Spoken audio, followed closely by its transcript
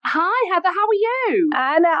Hi, Heather. How are you?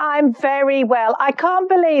 Anna, I'm very well. I can't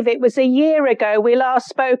believe it was a year ago we last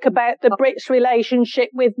spoke about the Brits' relationship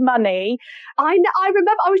with money. I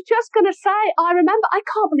remember. I was just going to say, I remember. I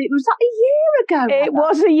can't believe it was a year ago. It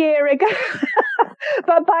was a year ago.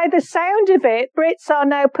 But by the sound of it, Brits are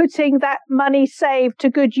now putting that money saved to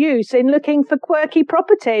good use in looking for quirky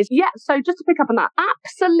properties. Yeah, so just to pick up on that,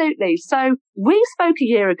 absolutely. So we spoke a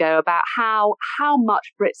year ago about how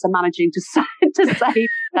much Brits are managing to save the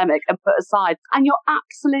pandemic and put aside. And you're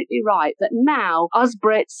absolutely right that now us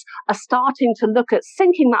Brits are starting to look at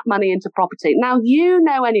sinking that money into property. Now, you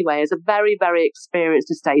know anyway, as a very, very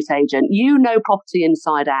experienced estate agent, you know property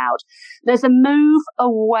inside out. There's a move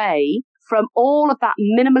away from all of that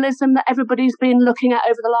minimalism that everybody's been looking at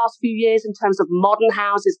over the last few years in terms of modern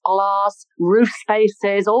houses, glass, roof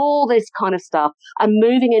spaces, all this kind of stuff, and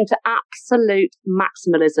moving into absolute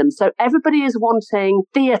maximalism. So everybody is wanting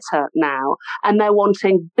theatre now, and they're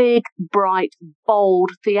wanting big, bright,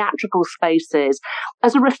 bold, theatrical spaces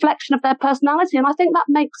as a reflection of their personality. And I think that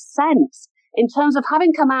makes sense. In terms of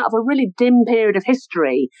having come out of a really dim period of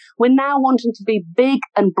history, we're now wanting to be big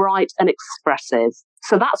and bright and expressive.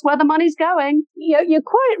 So that's where the money's going. You're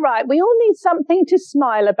quite right. We all need something to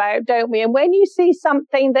smile about, don't we? And when you see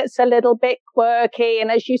something that's a little bit quirky and,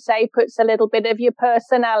 as you say, puts a little bit of your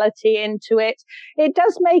personality into it, it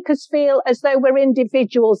does make us feel as though we're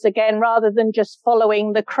individuals again rather than just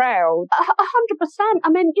following the crowd. 100%. I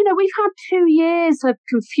mean, we've had 2 years of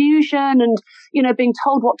confusion and, being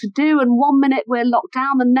told what to do. And 1 minute we're locked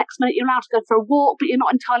down, the next minute you're allowed to go for a walk, but you're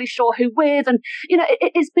not entirely sure who with. And,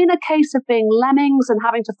 it's been a case of being lemmings and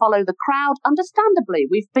having to follow the crowd. Understandably,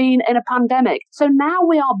 we've been in a pandemic. So now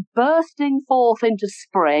we are bursting forth into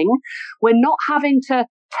spring. We're not having to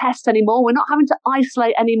test anymore. We're not having to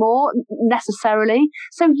isolate anymore necessarily.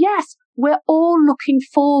 So yes, we're all looking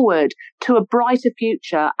forward to a brighter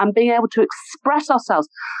future and being able to express ourselves.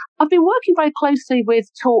 I've been working very closely with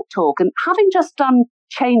TalkTalk, and having just done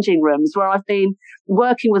changing rooms where I've been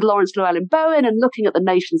working with Lawrence Llewellyn-Bowen and looking at the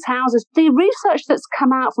nation's houses, the research that's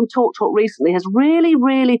come out from TalkTalk recently has really,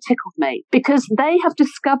 really tickled me, because they have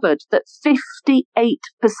discovered that 58%,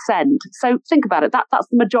 so think about it, that's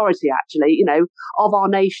the majority actually, of our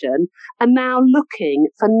nation, are now looking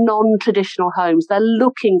for non-traditional homes. They're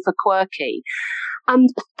looking for quirky. And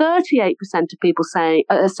 38% of people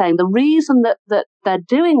are saying the reason that they're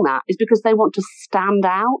doing that is because they want to stand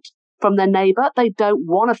out from their neighbour. They don't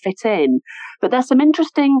want to fit in. But there's some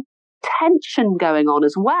interesting tension going on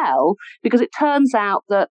as well, because it turns out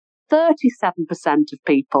that 37% of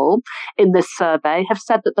people in this survey have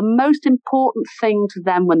said that the most important thing to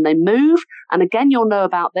them when they move, and again, you'll know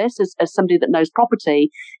about this as somebody that knows property,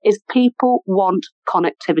 is people want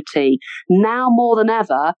connectivity. Now more than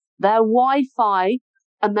ever, their Wi-Fi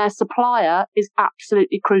and their supplier is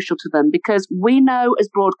absolutely crucial to them, because we know as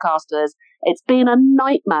broadcasters, it's been a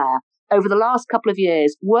nightmare over the last couple of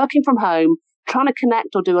years, working from home, trying to connect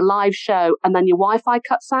or do a live show, and then your Wi-Fi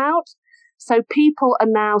cuts out. So people are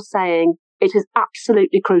now saying it is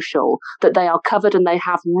absolutely crucial that they are covered and they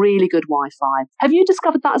have really good Wi-Fi. Have you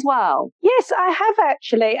discovered that as well? Yes, I have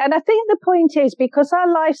actually. And I think the point is, because our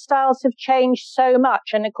lifestyles have changed so much,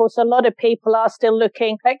 and of course a lot of people are still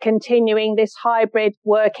looking at continuing this hybrid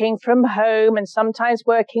working from home and sometimes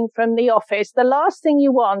working from the office, the last thing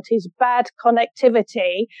you want is bad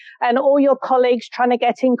connectivity and all your colleagues trying to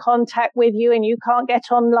get in contact with you and you can't get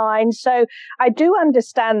online. So I do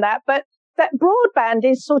understand that, but that broadband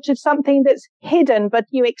is sort of something that's hidden, but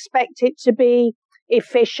you expect it to be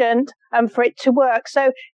efficient and for it to work.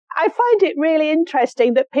 So I find it really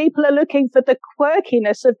interesting that people are looking for the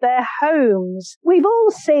quirkiness of their homes. We've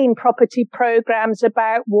all seen property programs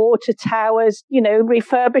about water towers,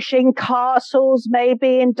 refurbishing castles,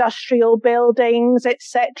 maybe industrial buildings,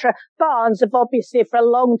 etc. Barns have obviously for a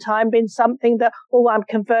long time been something that, I'm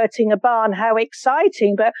converting a barn, how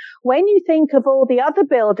exciting. But when you think of all the other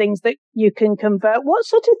buildings that you can convert, what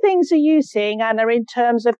sort of things are you seeing, Anna, in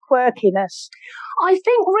terms of quirkiness? I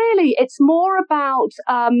think really it's more about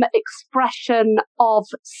expression of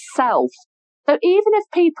self. So even if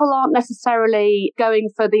people aren't necessarily going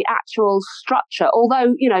for the actual structure,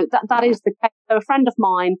 although, that is the case. So a friend of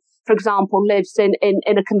mine, for example, lives in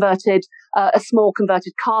a converted, a small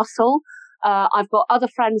converted castle. I've got other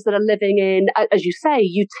friends that are living in, as you say,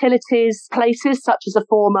 utilities places, such as a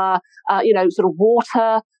former, sort of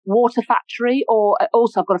water factory, or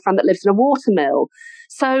also I've got a friend that lives in a water mill.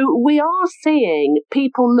 So we are seeing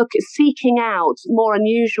people seeking out more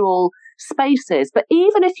unusual spaces. But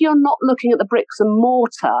even if you're not looking at the bricks and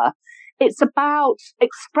mortar, it's about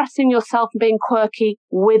expressing yourself and being quirky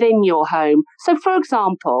within your home. So, for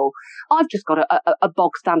example, I've just got a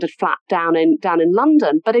bog standard flat down in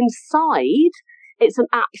London, but inside it's an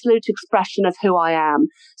absolute expression of who I am.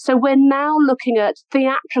 So we're now looking at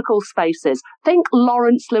theatrical spaces. Think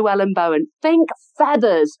Laurence Llewelyn Bowen. Think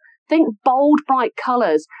feathers. Think bold, bright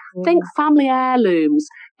colours. Think family heirlooms.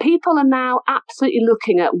 People are now absolutely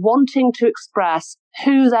looking at wanting to express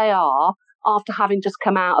who they are after having just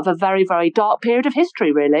come out of a very, very dark period of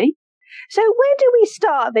history, really. So where do we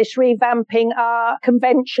start this revamping our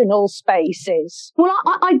conventional spaces? Well,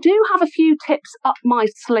 I do have a few tips up my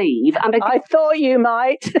sleeve. And I thought you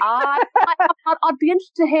might. I'd be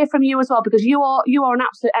interested to hear from you as well, because you are an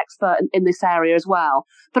absolute expert in this area as well.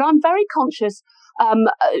 But I'm very conscious,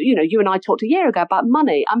 you and I talked a year ago about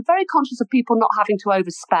money. I'm very conscious of people not having to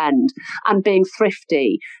overspend and being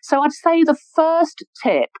thrifty. So I'd say the first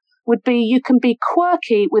tip would be you can be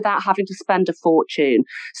quirky without having to spend a fortune.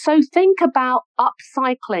 So think about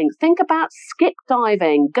upcycling, think about skip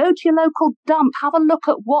diving, go to your local dump, have a look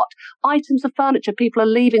at what items of furniture people are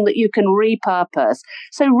leaving that you can repurpose.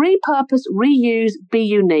 So repurpose, reuse, be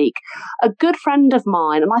unique. A good friend of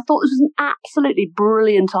mine, and I thought this was an absolutely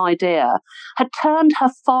brilliant idea, had turned her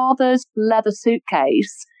father's leather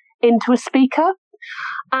suitcase into a speaker.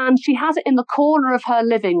 And she has it in the corner of her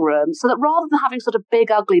living room, so that rather than having sort of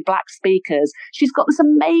big, ugly black speakers, she's got this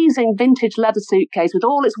amazing vintage leather suitcase with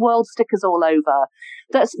all its world stickers all over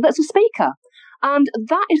that's a speaker. And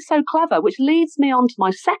that is so clever, which leads me on to my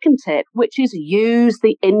second tip, which is use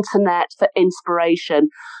the internet for inspiration.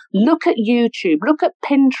 Look at YouTube, look at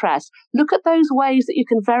Pinterest, look at those ways that you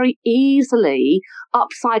can very easily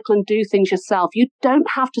upcycle and do things yourself. You don't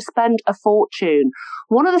have to spend a fortune.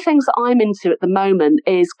 One of the things that I'm into at the moment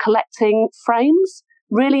is collecting frames,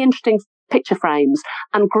 really interesting picture frames,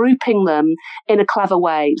 and grouping them in a clever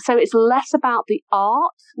way. So it's less about the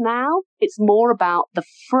art now, it's more about the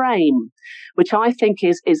frame, which I think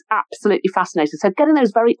is absolutely fascinating. So getting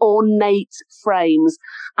those very ornate frames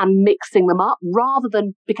and mixing them up rather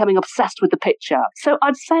than becoming obsessed with the picture. So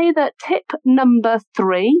I'd say that tip number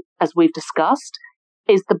 3, as we've discussed,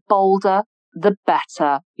 is the bolder, the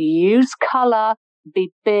better. Use colour,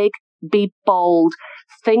 be big, be bold,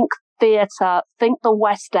 think theatre, think the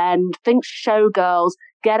West End, think Showgirls,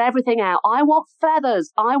 get everything out. I want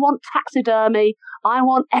feathers. I want taxidermy. I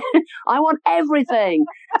want everything.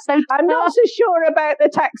 So I'm not so sure about the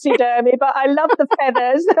taxidermy, but I love the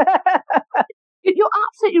feathers. You're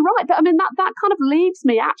absolutely right. But I mean, that kind of leads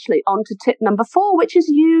me actually onto tip number 4, which is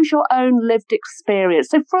use your own lived experience.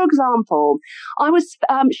 So, for example, I was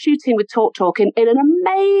shooting with Talk in an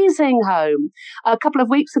amazing home a couple of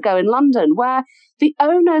weeks ago in London, where the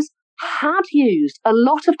owners had used a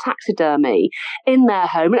lot of taxidermy in their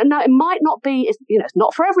home. And now it might not be, it's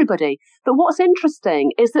not for everybody, but what's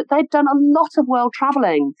interesting is that they'd done a lot of world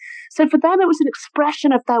traveling. So for them, it was an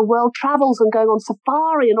expression of their world travels and going on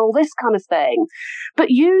safari and all this kind of thing. But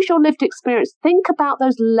use your lived experience. Think about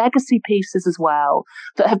those legacy pieces as well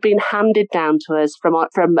that have been handed down to us from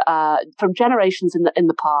generations in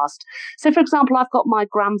the past. So, for example, I've got my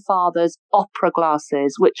grandfather's opera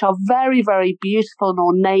glasses, which are very, very beautiful and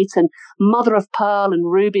ornate and mother of pearl and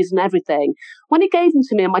rubies and everything. When he gave them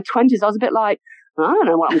to me in my 20s, I was a bit like, I don't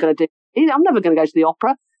know what I'm going to do. I'm never going to go to the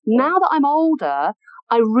opera. Now that I'm older,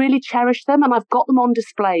 I really cherish them, and I've got them on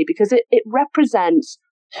display because it represents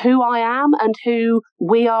who I am and who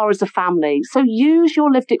we are as a family. So use your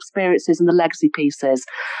lived experiences and the legacy pieces.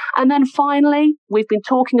 And then finally, we've been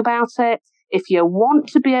talking about it. If you want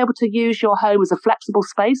to be able to use your home as a flexible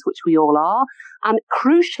space, which we all are, and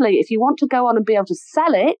crucially, if you want to go on and be able to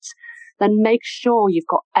sell it, then make sure you've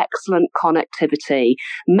got excellent connectivity.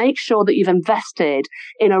 Make sure that you've invested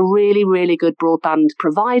in a really, really good broadband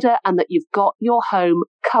provider and that you've got your home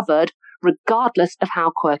covered regardless of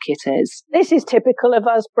how quirky it is. This is typical of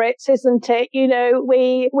us Brits, isn't it?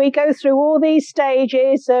 We go through all these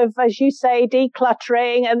stages of, as you say,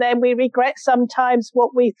 decluttering, and then we regret sometimes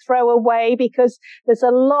what we throw away because there's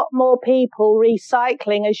a lot more people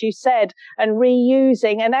recycling, as you said, and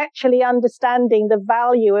reusing and actually understanding the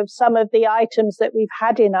value of some of the items that we've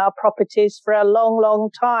had in our properties for a long,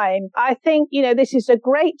 long time. I think, this is a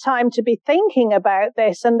great time to be thinking about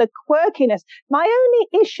this and the quirkiness. My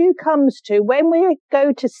only issue comes comes to when we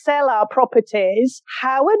go to sell our properties,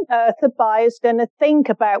 how on earth are buyers going to think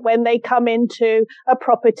about when they come into a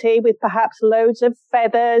property with perhaps loads of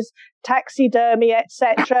feathers, taxidermy,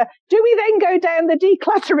 etc.? Do we then go down the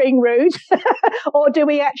decluttering route or do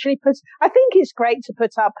we actually I think it's great to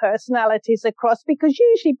put our personalities across, because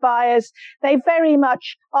usually buyers, they very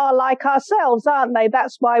much are like ourselves, aren't they?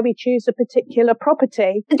 That's why we choose a particular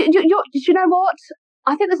property. Do you know what?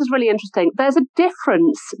 I think this is really interesting. There's a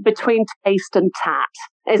difference between taste and tact,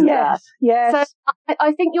 isn't there? Yes. So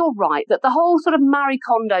I think you're right that the whole sort of Marie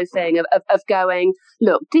Kondo thing of going,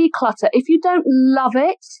 look, declutter. If you don't love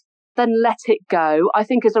it, then let it go, I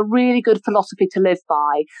think is a really good philosophy to live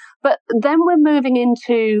by. But then we're moving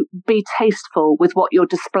into be tasteful with what you're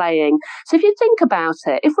displaying. So if you think about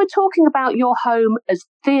it, if we're talking about your home as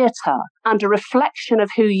theatre and a reflection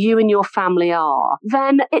of who you and your family are,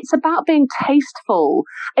 then it's about being tasteful.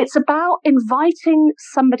 It's about inviting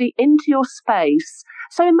somebody into your space.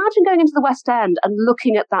 So imagine going into the West End and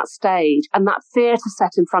looking at that stage and that theatre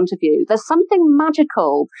set in front of you. There's something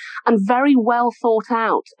magical and very well thought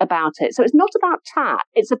out about it. So it's not about tact.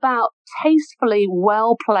 It's about tastefully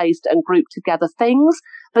well placed and grouped together things,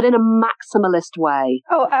 but in a maximalist way.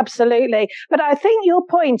 Oh, absolutely. But I think your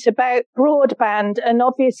point about broadband and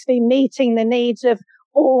obviously meeting the needs of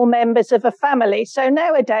all members of a family. So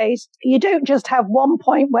nowadays, you don't just have one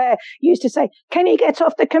point where you used to say, can you get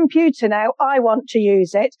off the computer now? I want to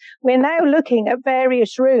use it. We're now looking at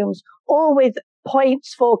various rooms, all with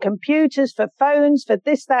points for computers, for phones, for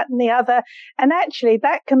this, that, and the other. And actually,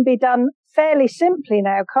 that can be done fairly simply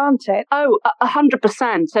now, can't it? Oh,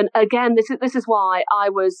 100%. And again, this is why I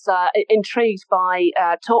was intrigued by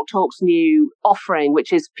TalkTalk's new offering,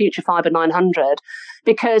 which is Future Fibre 900,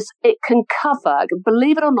 because it can cover,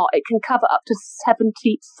 believe it or not, it can cover up to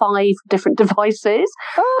 75 different devices.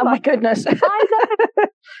 Oh, my goodness. I know.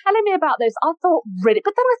 Telling me about this, I thought, really?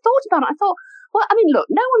 But then I thought about it. I thought, well, I mean, look,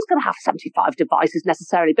 no one's going to have 75 devices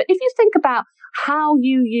necessarily, but if you think about how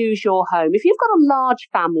you use your home, if you've got a large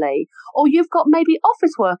family or you've got maybe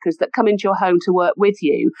office workers that come into your home to work with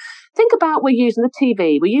you, think about we're using the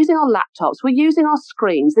TV, we're using our laptops, we're using our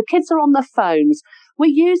screens, the kids are on their phones, we're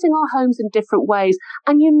using our homes in different ways,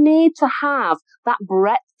 and you need to have that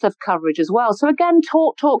breadth of coverage as well. So again,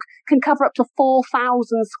 TalkTalk can cover up to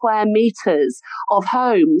 4,000 square meters of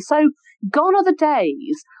home. So gone are the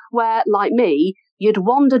days where, like me, you'd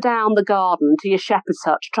wander down the garden to your shepherd's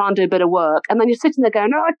hut to try and do a bit of work, and then you're sitting there going,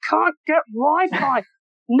 no, I can't get Wi-Fi.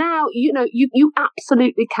 Now, you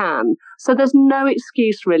absolutely can. So there's no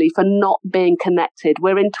excuse really for not being connected.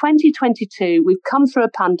 We're in 2022. We've come through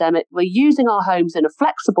a pandemic. We're using our homes in a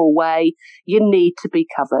flexible way. You need to be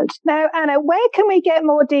covered. Now, Anna, where can we get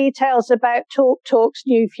more details about TalkTalk's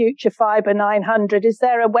new Future Fibre 900? Is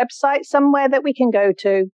there a website somewhere that we can go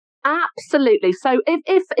to? Absolutely. So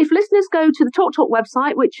if listeners go to the TalkTalk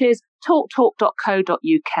website, which is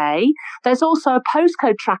talktalk.co.uk, there's also a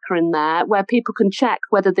postcode tracker in there where people can check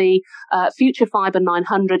whether the Future Fibre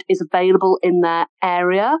 900 is available in their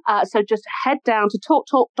area. So just head down to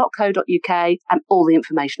talktalk.co.uk and all the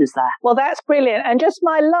information is there. Well, that's brilliant. And just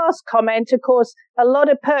my last comment, of course, a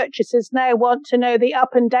lot of purchasers now want to know the up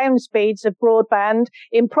and down speeds of broadband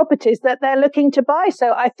in properties that they're looking to buy.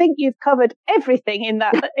 So I think you've covered everything in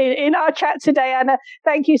that in our chat today, Anna.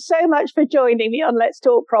 Thank you so much for joining me on Let's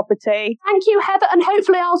Talk Property. Thank you, Heather, and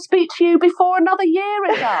hopefully I'll speak to you before another year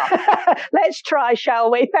is up. Let's try,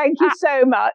 shall we? Thank you so much.